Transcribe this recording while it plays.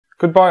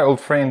Goodbye, old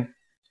friend.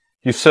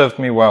 You served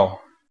me well.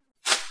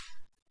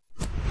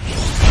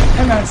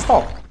 Hey man,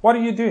 stop. What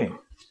are you doing?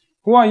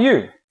 Who are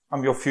you?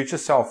 I'm your future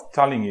self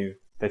telling you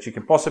that you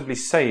can possibly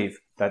save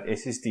that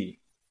SSD.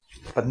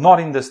 But not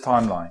in this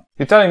timeline.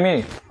 You're telling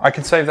me I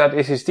can save that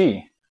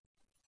SSD?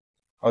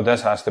 Oh,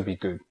 this has to be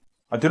good.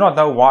 I do not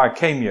know why I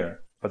came here,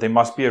 but there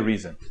must be a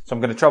reason. So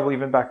I'm going to travel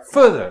even back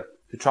further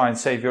to try and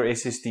save your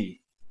SSD.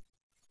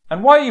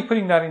 And why are you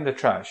putting that in the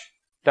trash?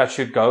 That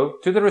should go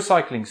to the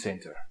recycling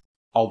center.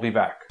 I'll be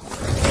back.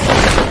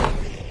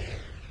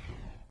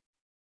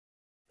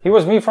 He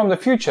was me from the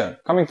future,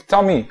 coming to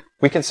tell me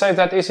we can save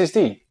that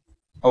SSD.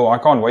 Oh, I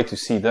can't wait to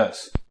see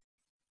this.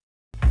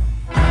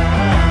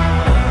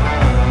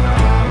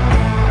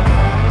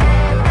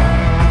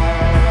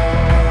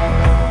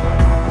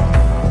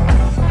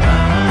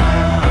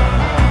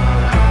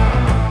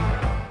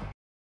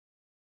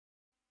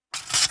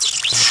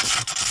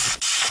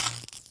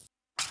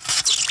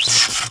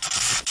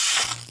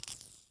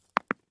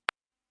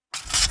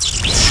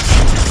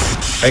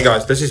 Hey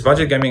guys, this is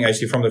Budget Gaming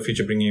HD from the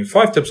future, bringing you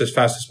 5 tips as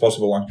fast as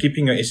possible on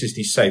keeping your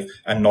SSD safe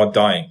and not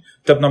dying.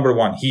 Tip number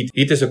 1, heat.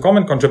 Heat is a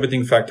common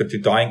contributing factor to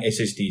dying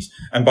SSDs.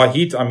 And by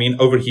heat, I mean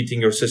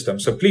overheating your system.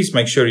 So please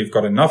make sure you've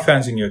got enough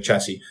fans in your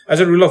chassis. As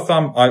a rule of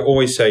thumb, I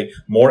always say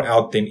more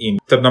out than in.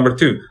 Tip number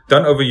 2,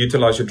 don't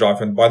overutilize your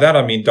drive. And by that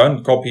I mean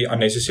don't copy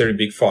unnecessary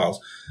big files.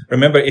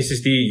 Remember,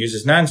 SSD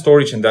uses NAND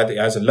storage, and that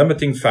has a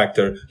limiting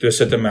factor to a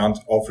certain amount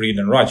of read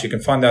and write. You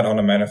can find that on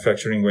a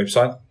manufacturing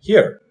website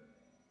here.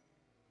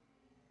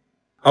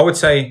 I would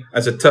say,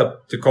 as a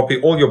tip, to copy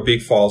all your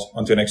big files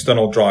onto an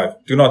external drive.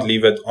 Do not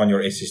leave it on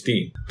your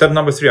SSD. Tip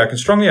number 3, I can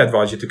strongly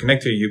advise you to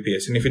connect to your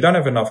UPS. And if you don't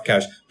have enough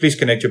cache, please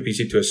connect your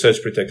PC to a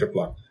surge protector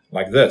plug,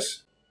 like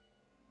this.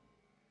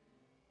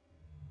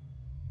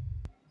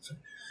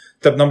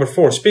 Tip number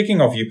 4,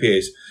 speaking of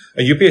UPS,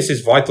 a UPS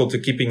is vital to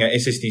keeping an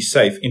SSD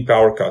safe in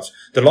power cuts.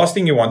 The last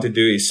thing you want to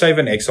do is save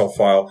an Excel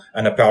file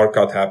and a power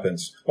cut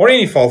happens, or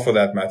any file for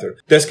that matter.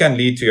 This can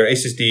lead to your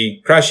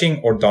SSD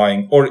crashing or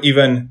dying, or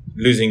even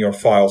losing your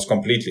files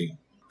completely.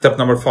 Tip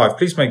number 5,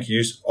 please make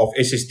use of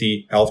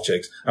SSD health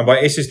checks. And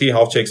by SSD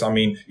health checks, I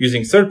mean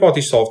using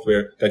third-party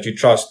software that you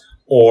trust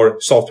or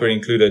software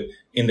included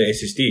in the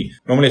SSD.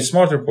 Normally it's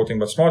smart reporting,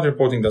 but smart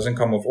reporting doesn't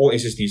come with all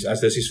SSDs,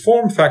 as this is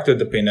form factor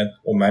dependent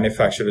or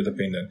manufacturer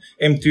dependent.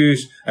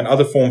 M2s and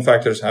other form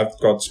factors have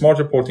got smart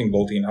reporting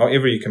built in.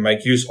 However, you can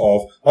make use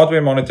of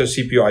hardware monitors,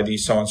 CPU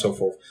IDs, so on and so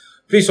forth.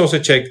 Please also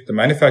check the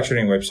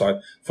manufacturing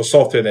website for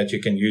software that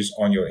you can use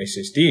on your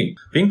SSD.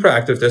 Being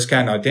proactive, this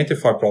can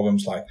identify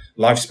problems like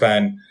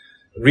lifespan,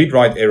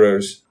 read-write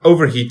errors,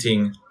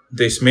 overheating.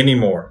 There's many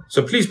more.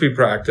 So please be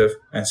proactive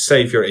and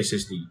save your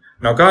SSD.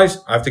 Now guys,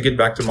 I have to get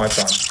back to my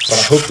time, but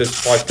I hope this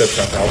 5 tips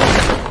have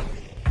helped.